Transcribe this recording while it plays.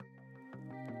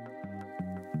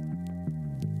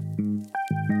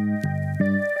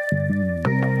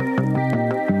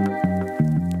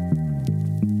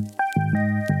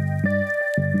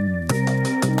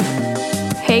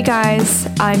Hey guys,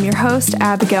 I'm your host,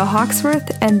 Abigail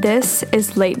Hawksworth, and this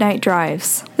is Late Night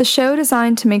Drives, the show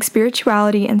designed to make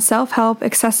spirituality and self-help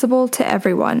accessible to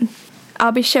everyone.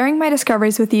 I'll be sharing my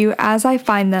discoveries with you as I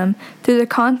find them through the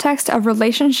context of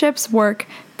relationships, work,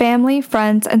 family,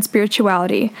 friends, and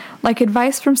spirituality, like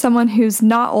advice from someone who's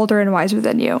not older and wiser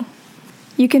than you.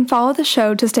 You can follow the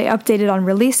show to stay updated on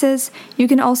releases. You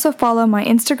can also follow my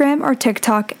Instagram or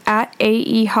TikTok at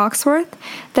AE Hawksworth.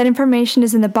 That information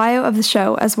is in the bio of the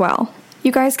show as well.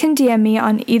 You guys can DM me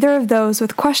on either of those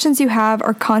with questions you have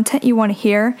or content you want to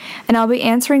hear, and I'll be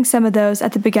answering some of those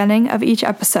at the beginning of each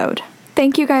episode.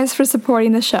 Thank you guys for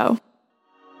supporting the show.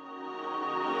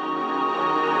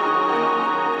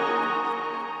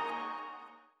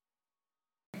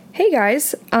 Hey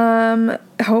guys,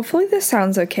 hopefully this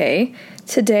sounds okay.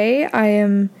 Today I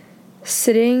am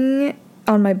sitting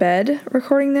on my bed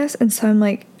recording this, and so I'm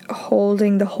like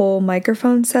holding the whole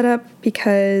microphone setup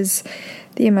because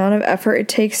the amount of effort it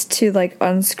takes to like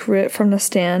unscrew it from the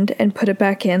stand and put it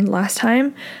back in. Last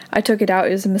time I took it out,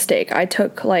 it was a mistake. I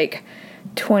took like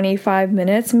 25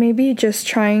 minutes maybe just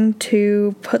trying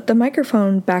to put the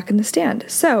microphone back in the stand.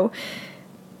 So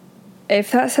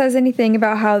if that says anything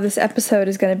about how this episode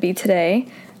is going to be today,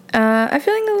 I'm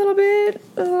feeling a little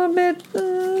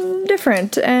bit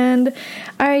different, and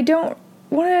I don't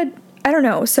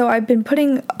know, so I've been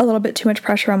putting a little bit too much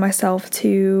pressure on myself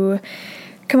to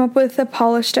come up with a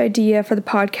polished idea for the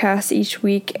podcast each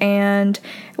week, and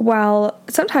while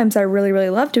sometimes I really, really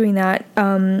love doing that,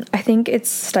 I think it's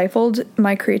stifled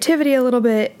my creativity a little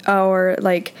bit, or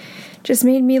like just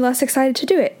made me less excited to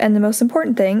do it. And the most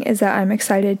important thing is that I'm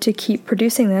excited to keep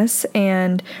producing this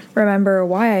and remember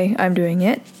why I'm doing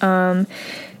it.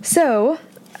 So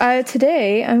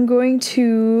today I'm going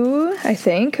to, I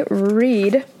think,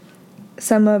 read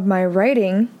some of my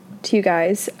writing to you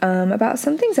guys about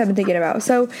some things I've been thinking about.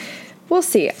 So we'll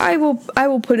see. I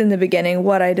will put in the beginning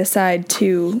what I decide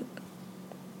to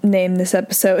name this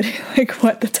episode, like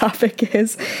what the topic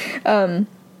is. But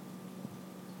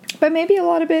maybe a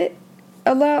lot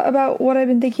about what I've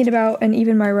been thinking about, and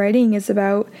even my writing is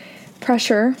about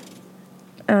pressure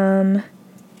and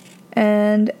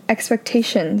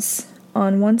expectations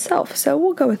on oneself. So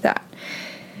we'll go with that.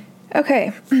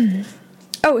 Okay.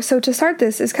 So to start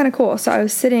this, it's kind of cool. So I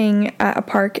was sitting at a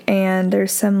park, and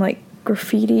there's some like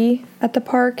graffiti at the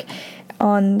park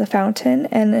on the fountain,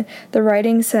 and the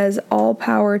writing says, "All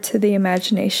power to the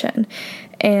imagination."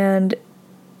 And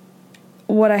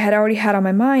what I had already had on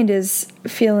my mind is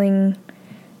feeling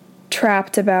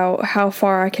trapped about how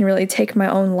far I can really take my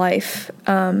own life.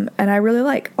 And I really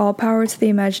like all power to the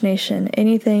imagination.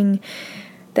 Anything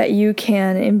that you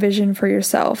can envision for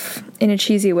yourself in a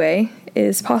cheesy way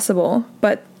is possible,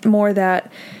 but more that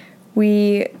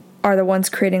we are the ones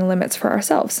creating limits for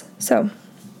ourselves. So,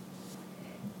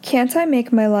 can't I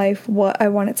make my life what I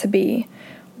want it to be?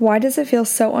 Why does it feel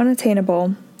so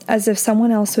unattainable, as if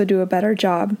someone else would do a better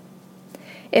job?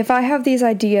 If I have these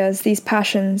ideas, these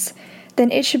passions, then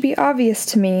it should be obvious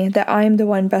to me that I am the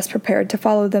one best prepared to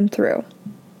follow them through.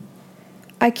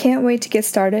 I can't wait to get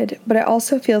started, but it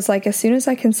also feels like as soon as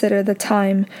I consider the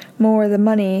time, more the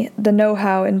money, the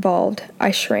know-how involved, I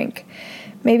shrink.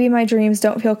 Maybe my dreams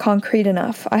don't feel concrete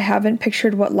enough. I haven't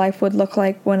pictured what life would look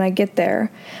like when I get there.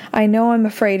 I know I'm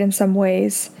afraid in some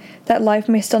ways that life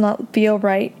may still not feel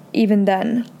right even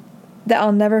then, that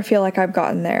I'll never feel like I've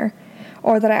gotten there,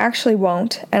 or that I actually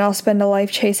won't, and I'll spend a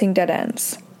life chasing dead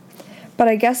ends. But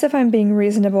I guess if I'm being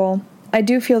reasonable, I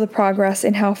do feel the progress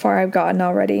in how far I've gotten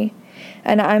already,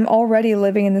 and I'm already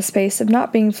living in the space of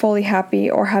not being fully happy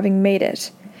or having made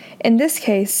it. In this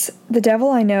case, the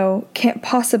devil I know can't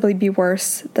possibly be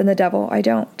worse than the devil I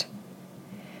don't.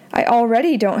 I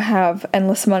already don't have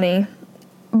endless money,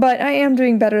 but I am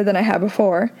doing better than I had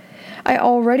before. I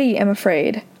already am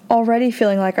afraid, already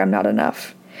feeling like I'm not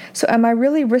enough. So am I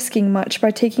really risking much by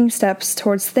taking steps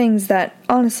towards things that,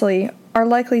 honestly, are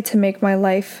likely to make my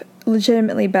life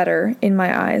legitimately better in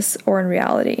my eyes or in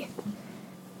reality?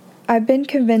 I've been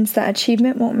convinced that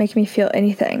achievement won't make me feel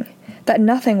anything, that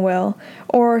nothing will,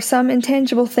 or some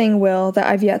intangible thing will that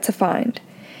I've yet to find.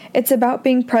 It's about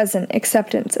being present,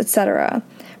 acceptance, etc.,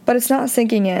 but it's not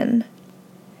sinking in.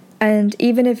 And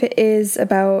even if it is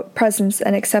about presence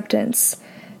and acceptance,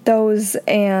 those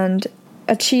and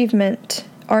achievement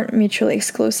aren't mutually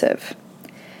exclusive.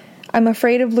 I'm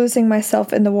afraid of losing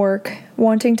myself in the work,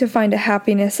 wanting to find a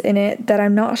happiness in it that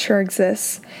I'm not sure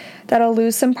exists, that I'll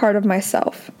lose some part of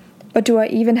myself. But do I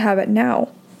even have it now?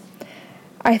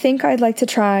 I think I'd like to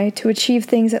try to achieve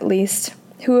things at least.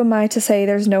 Who am I to say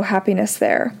there's no happiness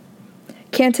there?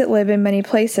 Can't it live in many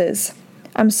places?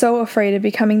 I'm so afraid of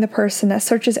becoming the person that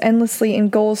searches endlessly in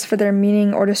goals for their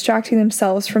meaning or distracting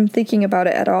themselves from thinking about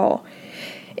it at all.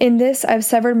 In this, I've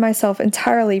severed myself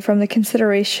entirely from the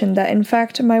consideration that, in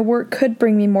fact, my work could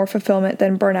bring me more fulfillment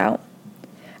than burnout.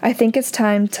 I think it's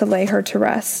time to lay her to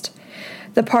rest.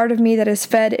 The part of me that is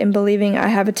fed in believing I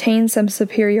have attained some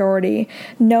superiority,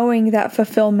 knowing that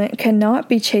fulfillment cannot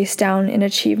be chased down in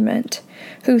achievement,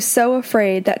 who's so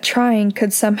afraid that trying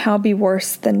could somehow be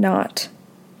worse than not.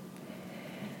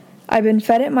 I've been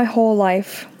fed it my whole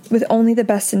life with only the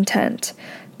best intent,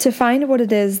 to find what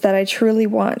it is that I truly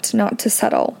want, not to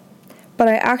settle. But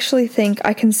I actually think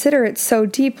I consider it so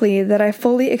deeply that I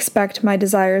fully expect my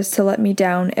desires to let me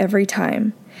down every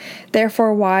time.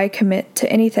 Therefore, why commit to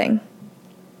anything?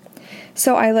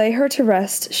 So I lay her to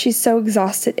rest. She's so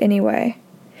exhausted anyway.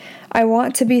 I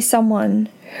want to be someone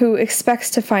who expects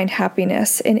to find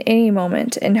happiness in any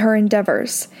moment in her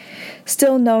endeavors,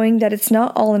 still knowing that it's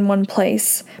not all in one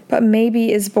place, but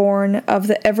maybe is born of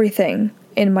the everything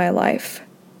in my life,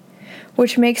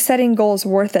 which makes setting goals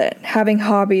worth it, having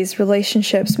hobbies,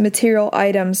 relationships, material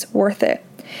items worth it.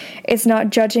 It's not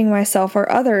judging myself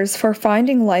or others for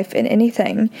finding life in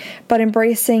anything, but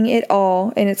embracing it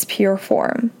all in its pure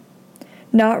form.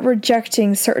 Not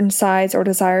rejecting certain sides or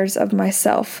desires of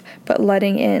myself, but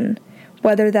letting in,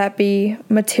 whether that be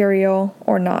material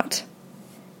or not.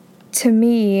 To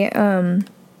me,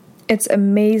 it's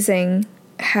amazing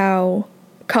how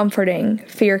comforting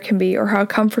fear can be, or how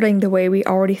comforting the way we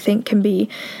already think can be.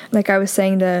 Like I was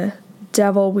saying, the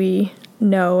devil we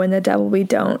know and the devil we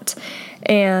don't.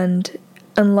 And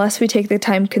unless we take the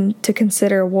time to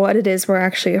consider what it is we're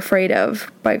actually afraid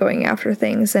of by going after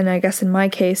things, and I guess in my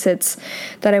case it's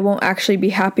that I won't actually be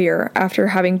happier after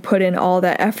having put in all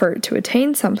that effort to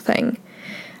attain something,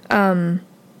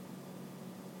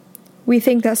 we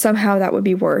think that somehow that would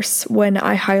be worse, when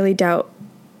I highly doubt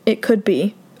it could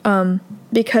be.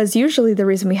 Because usually the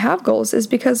reason we have goals is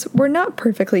because we're not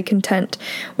perfectly content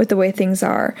with the way things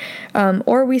are,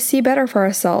 or we see better for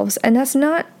ourselves, and that's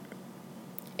not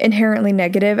inherently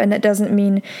negative, and that doesn't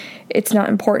mean it's not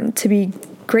important to be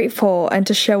grateful and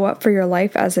to show up for your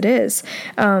life as it is,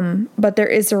 but there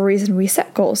is a reason we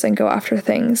set goals and go after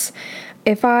things.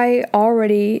 If I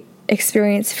already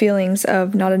experience feelings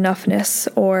of not enoughness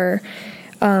or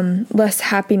less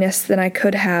happiness than I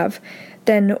could have,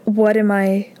 then what am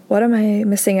I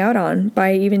missing out on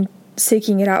by even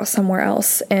seeking it out somewhere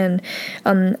else? And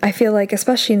I feel like,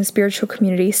 especially in the spiritual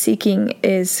community, seeking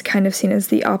is kind of seen as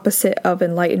the opposite of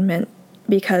enlightenment,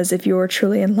 because if you were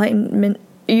truly enlightened,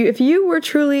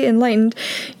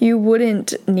 you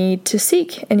wouldn't need to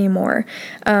seek anymore.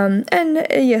 And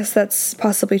yes, that's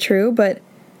possibly true, but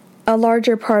a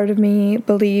larger part of me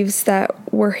believes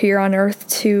that we're here on earth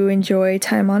to enjoy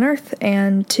time on earth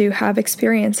and to have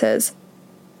experiences.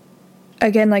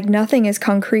 Again, like, nothing is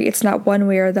concrete. It's not one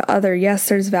way or the other. Yes,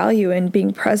 there's value in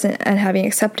being present and having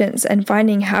acceptance and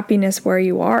finding happiness where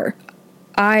you are.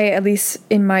 I, at least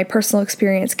in my personal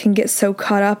experience, can get so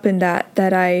caught up in that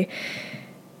I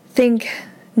think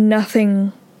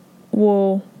nothing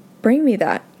will bring me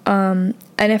that.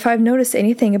 And if I've noticed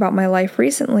anything about my life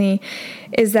recently,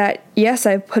 is that, yes,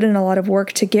 I've put in a lot of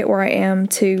work to get where I am,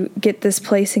 to get this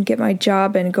place and get my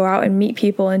job and go out and meet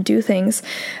people and do things.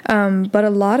 But a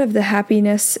lot of the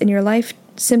happiness in your life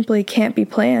simply can't be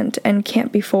planned and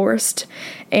can't be forced.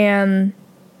 And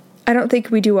I don't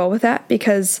think we do well with that,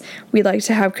 because we like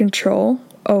to have control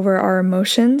over our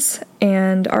emotions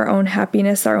and our own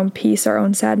happiness, our own peace, our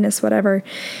own sadness, whatever,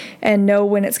 and know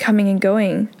when it's coming and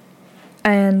going.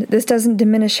 And this doesn't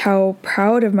diminish how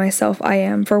proud of myself I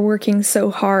am for working so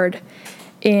hard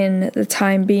in the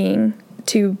time being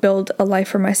to build a life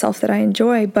for myself that I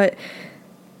enjoy, but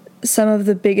some of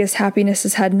the biggest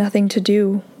happinesses had nothing to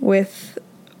do with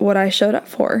what I showed up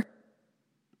for.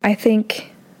 I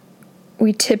think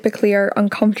we typically are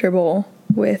uncomfortable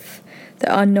with the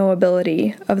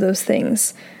unknowability of those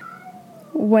things.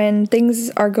 When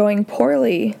things are going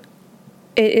poorly,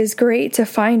 it is great to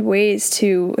find ways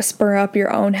to spur up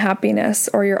your own happiness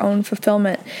or your own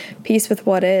fulfillment, peace with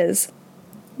what is.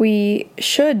 We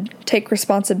should take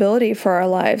responsibility for our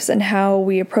lives and how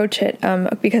we approach it,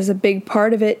 because a big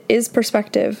part of it is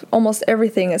perspective. Almost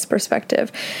everything is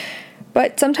perspective.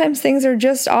 But sometimes things are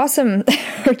just awesome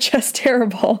or just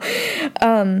terrible.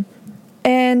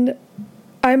 And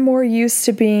I'm more used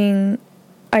to being,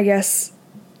 I guess,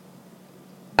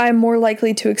 I'm more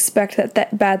likely to expect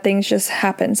that bad things just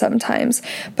happen sometimes,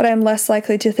 but I'm less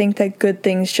likely to think that good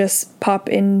things just pop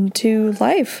into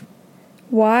life.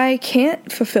 Why can't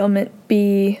fulfillment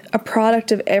be a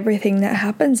product of everything that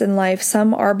happens in life,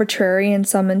 some arbitrary and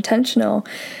some intentional?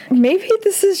 Maybe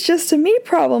this is just a me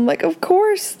problem. Like, of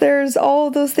course, there's all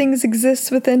of those things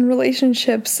exist within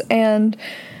relationships and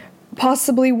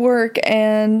possibly work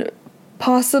and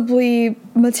possibly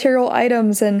material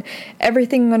items and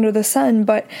everything under the sun,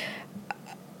 but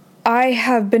I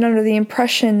have been under the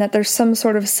impression that there's some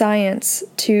sort of science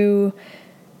to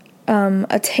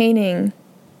attaining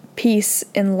peace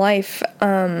in life,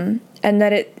 and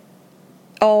that it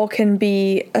all can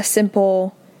be a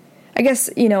simple, I guess,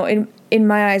 in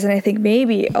my eyes, and I think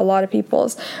maybe a lot of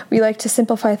people's, we like to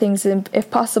simplify things if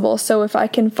possible. So if I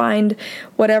can find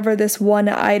whatever this one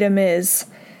item is,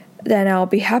 then I'll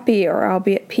be happy or I'll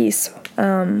be at peace.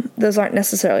 Those aren't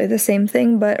necessarily the same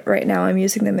thing, but right now I'm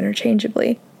using them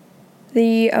interchangeably.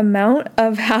 The amount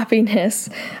of happiness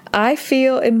I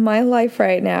feel in my life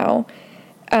right now,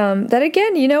 that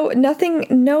again,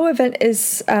 no event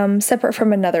is separate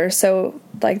from another. So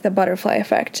like the butterfly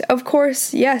effect. Of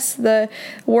course, yes, the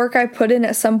work I put in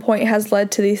at some point has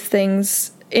led to these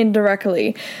things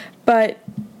indirectly, but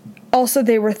also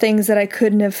they were things that I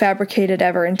couldn't have fabricated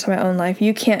ever into my own life.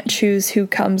 You can't choose who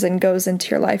comes and goes into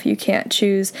your life. You can't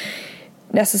choose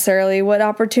necessarily what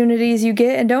opportunities you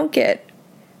get and don't get.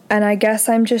 And I guess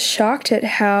I'm just shocked at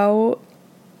how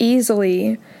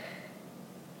easily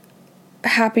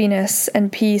happiness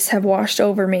and peace have washed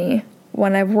over me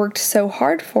when I've worked so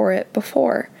hard for it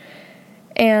before.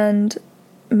 And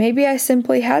maybe I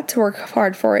simply had to work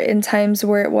hard for it in times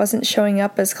where it wasn't showing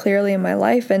up as clearly in my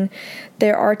life, and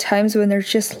there are times when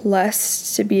there's just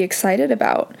less to be excited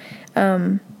about.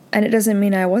 And it doesn't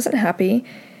mean I wasn't happy.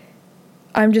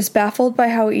 I'm just baffled by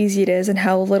how easy it is and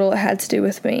how little it had to do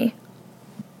with me.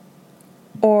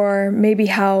 Or maybe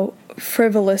how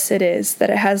frivolous it is, that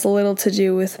it has little to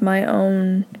do with my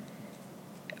own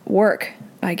work,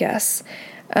 I guess.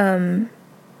 And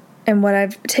what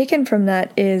I've taken from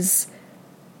that is,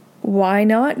 why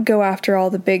not go after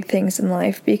all the big things in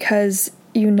life? Because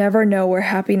you never know where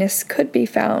happiness could be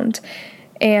found.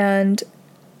 And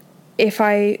if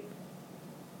I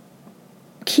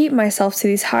keep myself to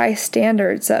these high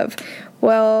standards of,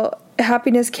 well,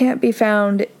 happiness can't be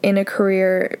found in a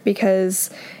career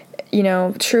because,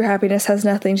 true happiness has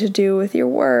nothing to do with your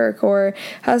work, or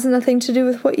has nothing to do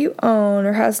with what you own,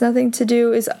 or has nothing to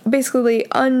do, is basically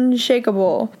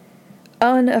unshakable,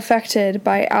 unaffected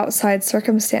by outside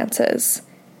circumstances,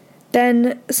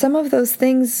 then some of those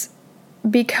things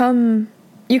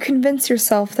you convince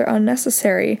yourself they're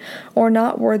unnecessary or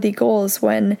not worthy goals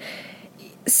when,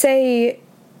 say,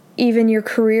 even your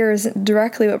career isn't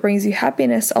directly what brings you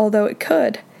happiness, although it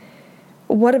could.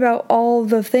 What about all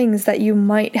the things that you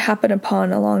might happen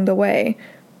upon along the way?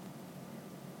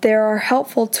 There are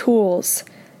helpful tools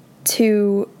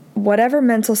to whatever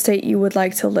mental state you would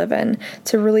like to live in,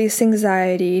 to release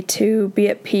anxiety, to be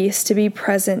at peace, to be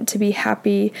present, to be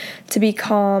happy, to be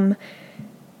calm,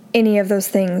 any of those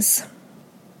things.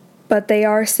 But they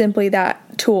are simply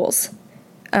that, tools,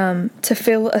 to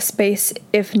fill a space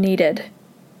if needed.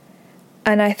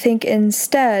 And I think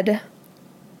instead,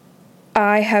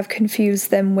 I have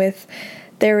confused them with,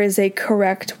 there is a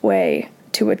correct way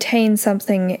to attain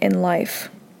something in life.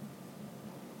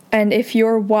 And if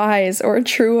you're wise or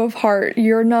true of heart,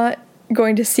 you're not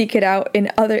going to seek it out in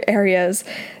other areas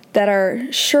that are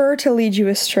sure to lead you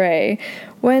astray,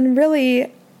 when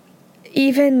really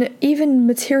even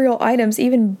material items,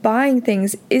 even buying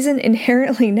things, isn't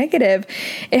inherently negative.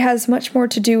 It has much more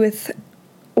to do with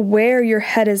where your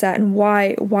head is at and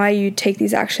why you take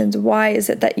these actions. Why is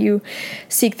it that you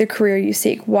seek the career you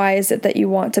seek? Why is it that you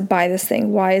want to buy this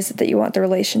thing? Why is it that you want the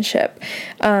relationship?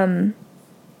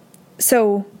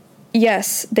 So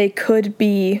yes, they could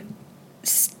be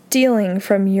stealing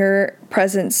from your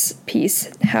presence, peace,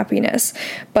 happiness,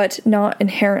 but not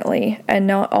inherently and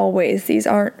not always. These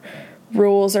aren't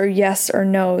rules or yes or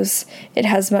no's. It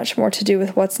has much more to do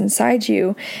with what's inside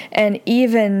you. And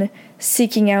even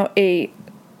seeking out a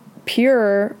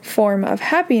pure form of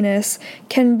happiness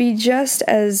can be just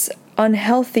as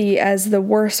unhealthy as the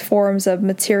worst forms of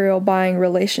material buying,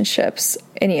 relationships,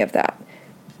 any of that.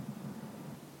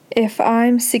 If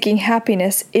I'm seeking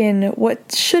happiness in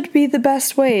what should be the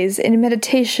best ways, in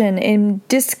meditation, in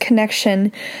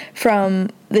disconnection from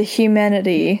the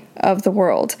humanity of the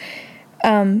world,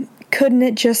 couldn't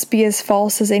it just be as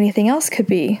false as anything else could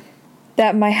be?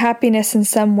 That my happiness in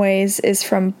some ways is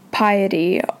from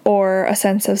piety or a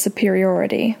sense of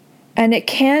superiority. And it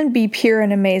can be pure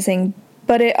and amazing,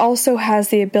 but it also has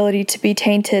the ability to be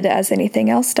tainted as anything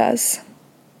else does.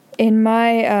 In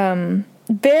my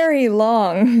very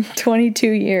long 22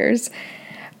 years,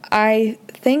 I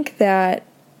think that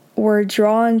we're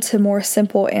drawn to more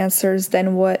simple answers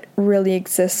than what really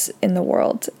exists in the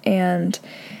world. And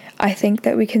I think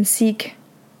that we can seek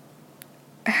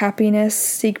happiness,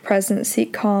 seek presence,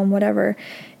 seek calm, whatever,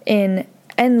 in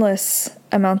endless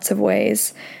amounts of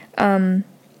ways. And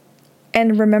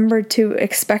remember to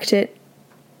expect it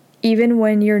even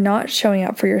when you're not showing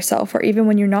up for yourself, or even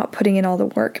when you're not putting in all the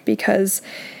work, because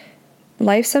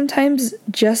life sometimes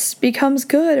just becomes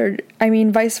good, or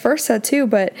vice versa too.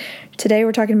 But today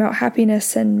we're talking about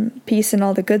happiness and peace and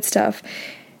all the good stuff.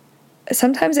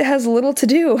 Sometimes it has little to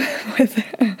do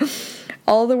with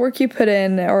all the work you put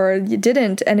in or you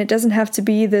didn't, and it doesn't have to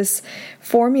be this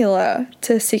formula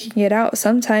to seeking it out.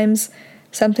 Sometimes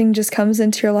something just comes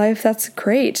into your life that's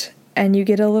great, and you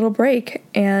get a little break,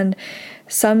 and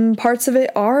some parts of it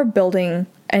are building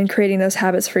and creating those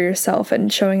habits for yourself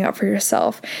and showing up for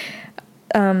yourself.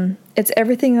 It's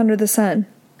everything under the sun.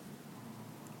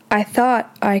 I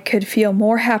thought I could feel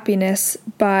more happiness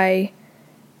by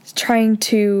trying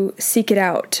to seek it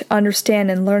out,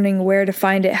 understand and learning where to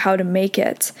find it, how to make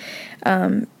it,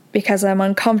 because I'm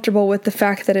uncomfortable with the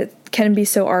fact that it can be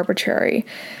so arbitrary.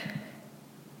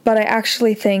 But I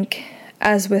actually think,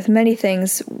 as with many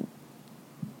things,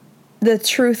 the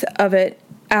truth of it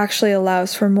actually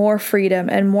allows for more freedom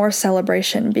and more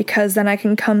celebration, because then I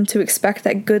can come to expect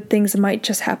that good things might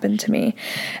just happen to me,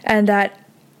 and that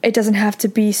it doesn't have to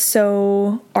be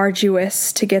so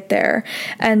arduous to get there,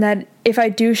 and that if I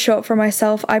do show up for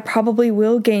myself, I probably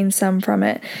will gain some from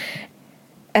it.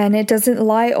 And it doesn't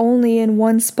lie only in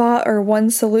one spot or one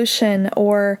solution,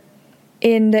 or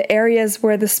in the areas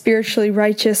where the spiritually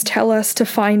righteous tell us to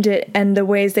find it and the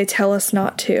ways they tell us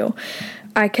not to.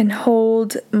 I can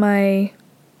hold my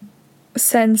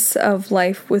sense of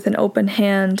life with an open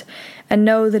hand and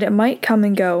know that it might come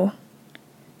and go,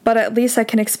 but at least I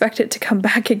can expect it to come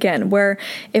back again, where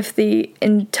if the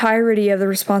entirety of the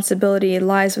responsibility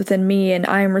lies within me and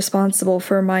I am responsible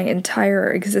for my entire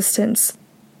existence,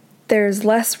 there's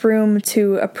less room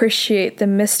to appreciate the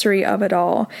mystery of it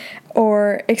all,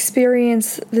 or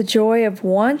experience the joy of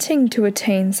wanting to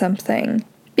attain something,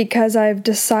 because I've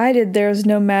decided there's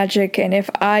no magic, and if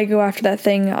I go after that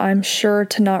thing, I'm sure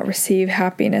to not receive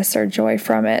happiness or joy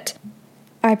from it.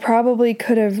 I probably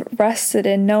could have rested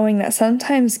in knowing that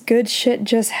sometimes good shit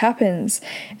just happens,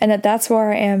 and that's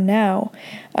where I am now.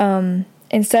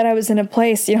 Instead, I was in a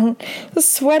place,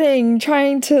 sweating,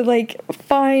 trying to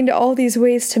find all these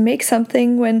ways to make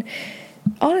something, when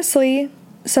honestly,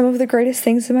 some of the greatest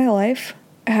things in my life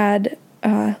had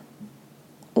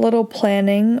little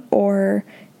planning or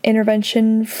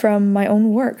intervention from my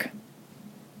own work.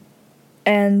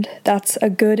 And that's a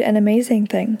good and amazing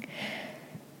thing.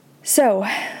 So,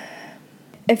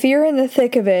 if you're in the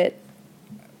thick of it,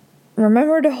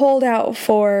 remember to hold out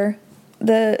for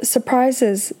the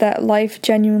surprises that life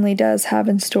genuinely does have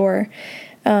in store,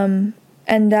 and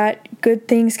that good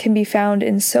things can be found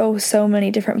in so many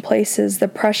different places. The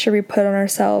pressure we put on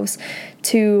ourselves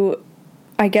to,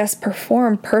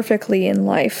 perform perfectly in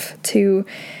life, to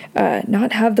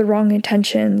not have the wrong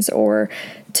intentions, or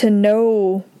to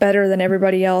know better than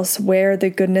everybody else where the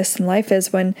goodness in life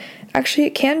is, when actually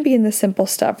it can be in the simple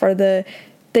stuff, or the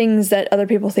things that other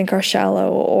people think are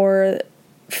shallow or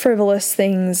frivolous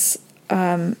things.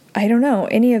 I don't know,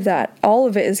 any of that. All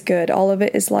of it is good. All of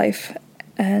it is life.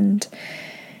 And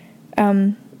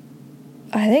I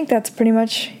think that's pretty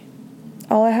much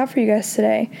all I have for you guys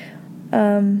today.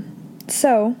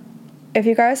 So if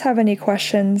you guys have any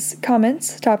questions,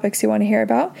 comments, topics you want to hear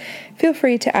about, feel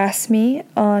free to ask me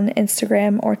on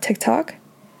Instagram or TikTok.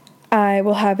 I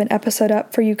will have an episode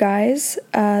up for you guys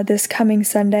this coming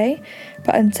Sunday.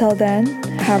 But until then,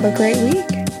 have a great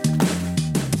week.